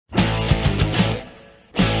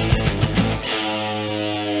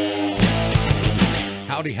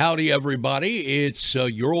Howdy, howdy, everybody. It's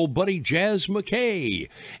your old buddy, Jazz McKay.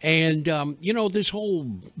 And, this whole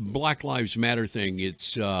Black Lives Matter thing,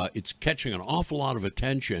 it's catching an awful lot of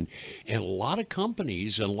attention. And a lot of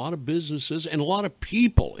companies and a lot of businesses and a lot of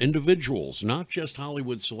people, individuals, not just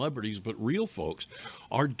Hollywood celebrities, but real folks,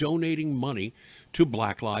 are donating money to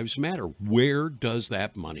Black Lives Matter. Where does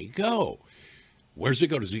that money go? Where does it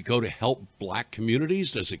go? Does it go to help black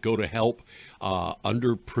communities? Does it go to help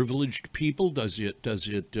underprivileged people? Do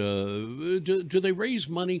they raise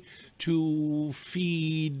money to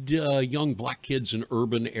feed young black kids in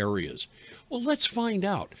urban areas? Well, let's find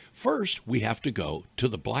out. First, we have to go to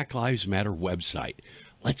the Black Lives Matter website.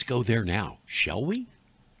 Let's go there now, shall we?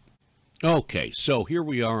 Okay, so here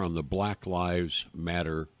we are on the Black Lives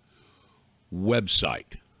Matter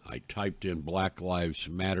website. I typed in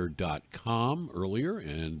blacklivesmatter.com earlier,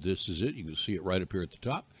 and this is it. You can see it right up here at the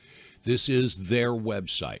top. This is their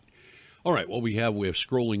website. All right, well, we have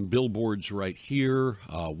scrolling billboards right here.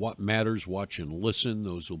 What matters, watch and listen.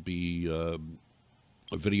 Those will be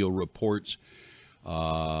video reports.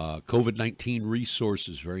 COVID-19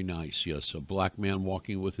 resources, very nice. Yes, a black man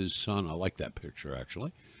walking with his son. I like that picture,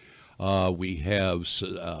 actually. We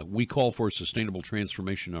call for sustainable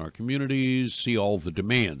transformation in our communities. See all the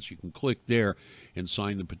demands. You can click there and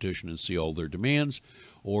sign the petition and see all their demands.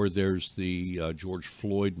 Or there's the George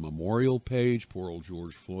Floyd memorial page. Poor old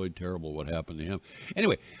George Floyd. Terrible what happened to him.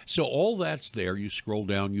 Anyway, so all that's there. You scroll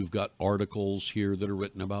down. You've got articles here that are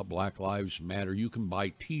written about Black Lives Matter. You can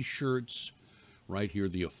buy T-shirts right here,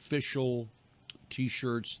 the official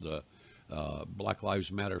T-shirts, the Black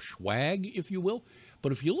Lives Matter swag, if you will.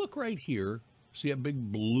 But if you look right here, see that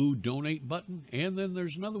big blue donate button? And then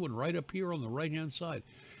there's another one right up here on the right-hand side.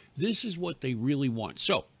 This is what they really want.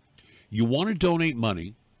 So you want to donate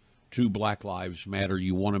money to Black Lives Matter.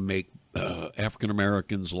 You want to make African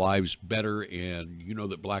Americans' lives better. And you know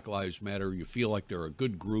that Black Lives Matter, you feel like they're a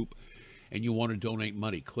good group. And you want to donate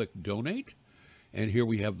money. Click donate. And here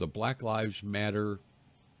we have the Black Lives Matter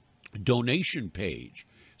donation page.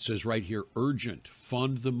 It says right here, urgent,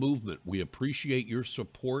 fund the movement. We appreciate your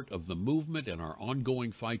support of the movement and our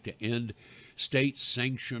ongoing fight to end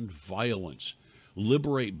state-sanctioned violence.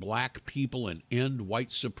 Liberate black people and end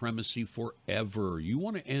white supremacy forever. You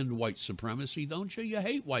want to end white supremacy, don't you? You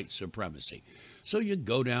hate white supremacy. So you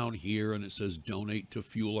go down here and it says donate to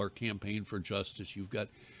fuel our campaign for justice. You've got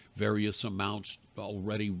various amounts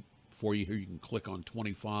already for you here. You can click on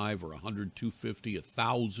 25 or 100, 250,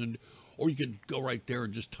 1,000. Or you could go right there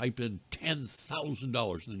and just type in $10,000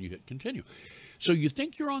 and then you hit continue. So you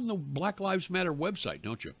think you're on the Black Lives Matter website,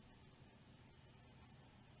 don't you?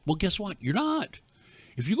 Well, guess what? You're not.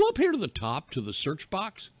 If you go up here to the top to the search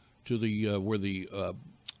box, to the where the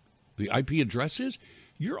IP address is,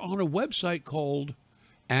 you're on a website called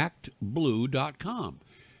actblue.com.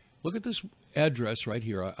 Look at this address right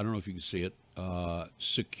here. I don't know if you can see it.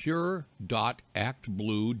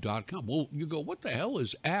 Secure.actblue.com. Well, you go, what the hell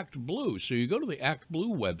is Act Blue? So you go to the Act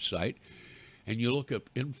Blue website and you look up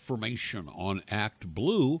information on Act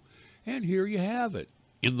Blue, and here you have it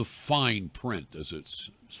in the fine print, as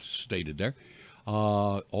it's stated there.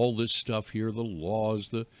 All this stuff here, the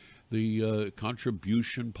laws, the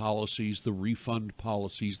contribution policies, the refund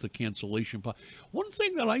policies, the cancellation policy. One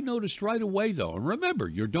thing that I noticed right away, though, and remember,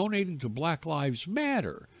 you're donating to Black Lives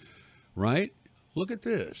Matter, right? Look at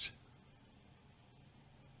this.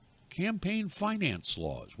 Campaign finance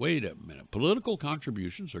laws. Wait a minute. Political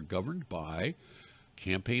contributions are governed by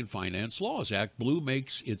campaign finance laws. Act Blue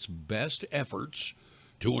makes its best efforts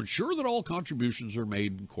to ensure that all contributions are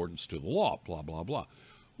made in accordance to the law, blah, blah, blah.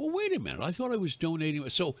 Well, wait a minute. I thought I was donating.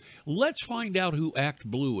 So let's find out who Act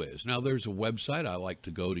Blue is. Now, there's a website I like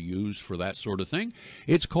to go to use for that sort of thing.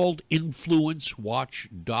 It's called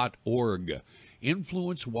influencewatch.org.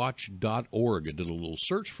 influencewatch.org. I did a little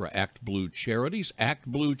search for Act Blue Charities. Act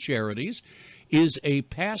Blue Charities is a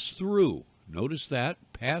pass-through, notice that,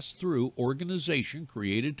 pass-through organization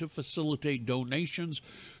created to facilitate donations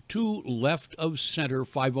to left-of-center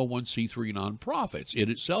 501c3 nonprofits. It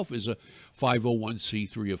itself is a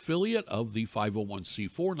 501c3 affiliate of the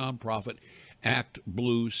 501c4 nonprofit Act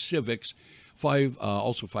Blue Civics,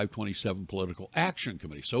 also 527 Political Action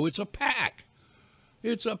Committee. So it's a PAC.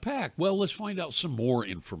 It's a PAC. Well, let's find out some more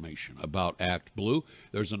information about Act Blue.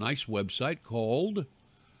 There's a nice website called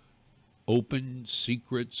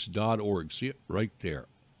opensecrets.org. See it right there.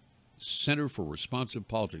 Center for Responsive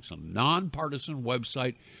Politics, a nonpartisan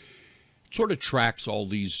website. It sort of tracks all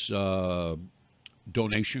these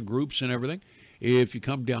donation groups and everything. If you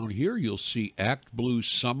come down here, you'll see Act Blue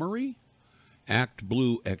Summary, Act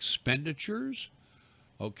Blue Expenditures.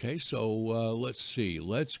 Okay, so let's see.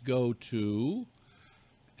 Let's go to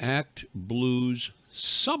Act Blue's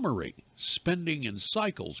summary, spending in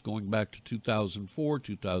cycles going back to 2004,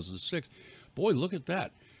 2006. Boy, look at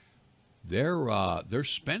that. Their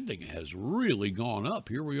spending has really gone up.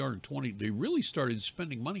 Here we are in 20. They really started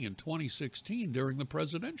spending money in 2016 during the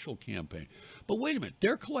presidential campaign. But wait a minute,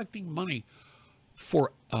 they're collecting money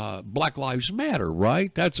for Black Lives Matter,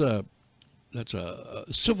 right? That's a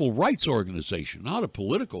civil rights organization, not a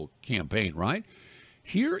political campaign, right?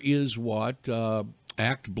 Here is what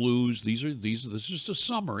Act Blues. This is just a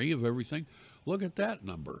summary of everything. Look at that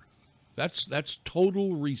number. That's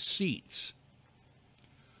total receipts.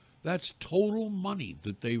 That's total money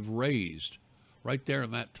that they've raised right there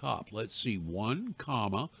in that top. Let's see,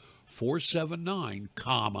 1,479,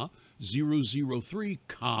 003,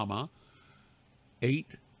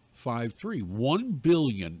 853. 1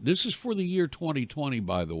 billion. This is for the year 2020,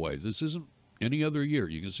 by the way. This isn't any other year.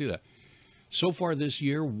 You can see that. So far this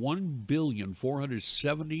year,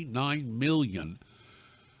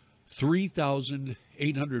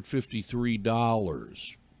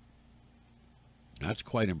 $1,479,003,853. That's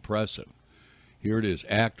quite impressive. Here it is,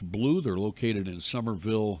 Act Blue. They're located in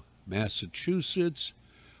Somerville, Massachusetts.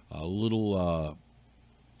 A little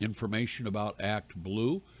information about Act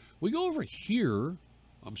Blue. We go over here.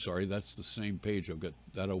 I'm sorry, that's the same page. I've got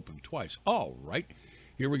that open twice. All right,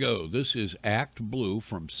 here we go. This is Act Blue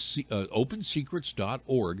from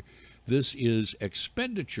opensecrets.org. This is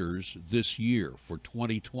expenditures this year for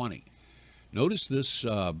 2020. Notice this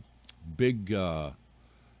big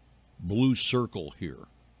blue circle here,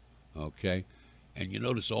 okay? And you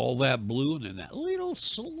notice all that blue and then that little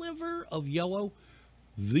sliver of yellow.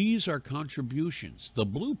 These are contributions. The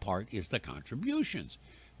blue part is the contributions.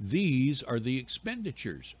 These are the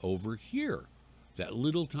expenditures over here. That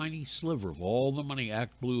little tiny sliver of all the money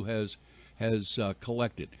Act Blue has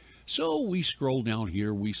collected. So we scroll down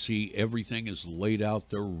here, we see everything is laid out.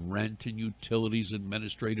 The rent and utilities,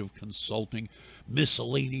 administrative consulting,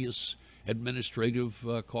 miscellaneous administrative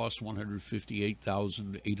costs,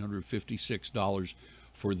 $158,856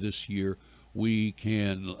 for this year. We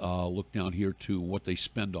can look down here to what they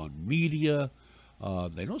spend on media.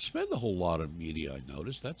 They don't spend a whole lot on media, I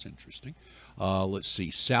noticed. That's interesting. Let's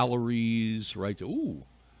see, salaries, right? Ooh,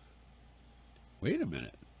 wait a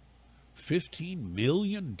minute. $15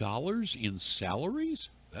 million in salaries?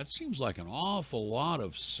 That seems like an awful lot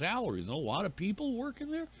of salaries. A lot of people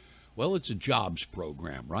working there? Well, it's a jobs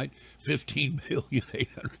program, right?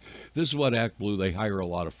 15,800,000. This is what Act Blue, they hire a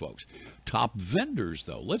lot of folks. Top vendors,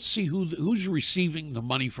 though. Let's see who's receiving the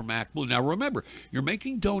money from Act Blue. Now, remember, you're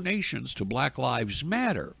making donations to Black Lives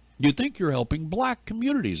Matter. You think you're helping black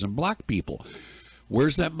communities and black people.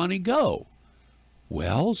 Where's that money go?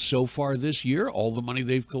 Well, so far this year, all the money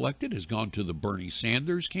they've collected has gone to the Bernie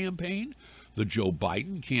Sanders campaign, the Joe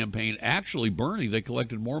Biden campaign. Actually, Bernie, they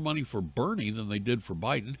collected more money for Bernie than they did for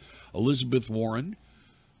Biden. Elizabeth Warren,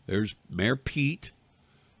 there's Mayor Pete,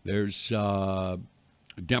 there's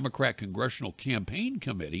Democrat Congressional Campaign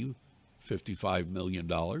Committee, $55 million.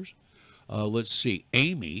 Let's see,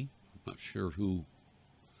 Amy, I'm not sure who,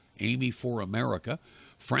 Amy for America,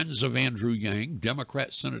 Friends of Andrew Yang,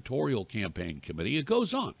 Democrat Senatorial Campaign Committee. It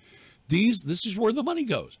goes on. This is where the money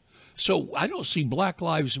goes. So I don't see Black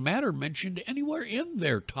Lives Matter mentioned anywhere in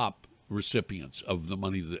their top recipients of the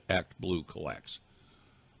money that Act Blue collects.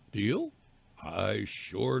 Do you? I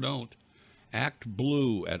sure don't. Act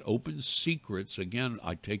Blue at Open Secrets, again,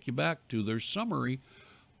 I take you back to their summary.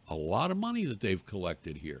 A lot of money that they've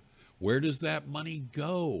collected here. Where does that money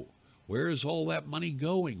go? Where is all that money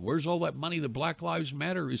going? Where's all that money that Black Lives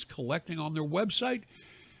Matter is collecting on their website?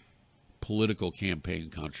 Political campaign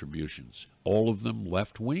contributions. All of them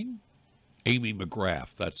left-wing. Amy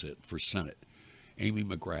McGrath, that's it, for Senate. Amy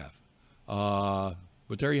McGrath. But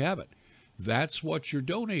there you have it. That's what you're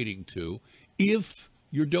donating to if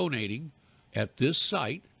you're donating at this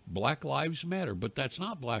site, Black Lives Matter. But that's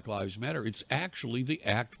not Black Lives Matter. It's actually the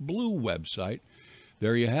Act Blue website.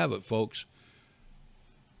 There you have it, folks.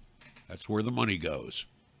 That's where the money goes.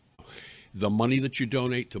 The money that you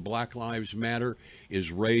donate to Black Lives Matter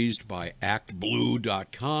is raised by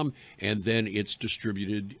actblue.com, and then it's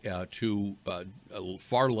distributed to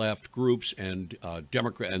far left groups and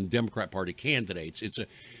Democrat Party candidates.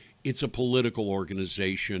 It's a political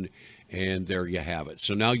organization, and there you have it.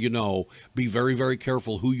 So now you know, be very, very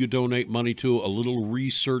careful who you donate money to. A little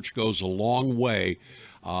research goes a long way.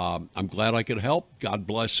 I'm glad I could help. God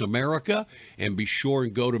bless America. And be sure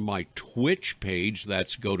and go to my Twitch page.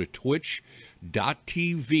 That's go to twitch.tv.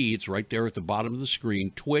 It's right there at the bottom of the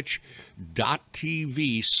screen.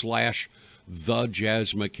 Twitch.tv/the The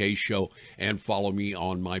Jazz McKay Show, and follow me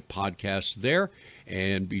on my podcast there.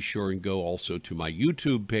 And be sure and go also to my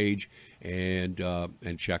YouTube page and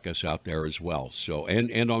check us out there as well. So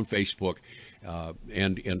and on Facebook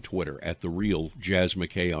and Twitter at The Real Jazz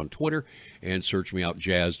McKay on Twitter, and search me out,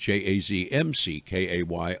 Jazz,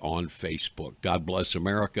 JAZMCKAY, on Facebook. God bless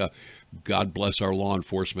America. God bless our law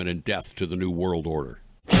enforcement, and death to the New World Order.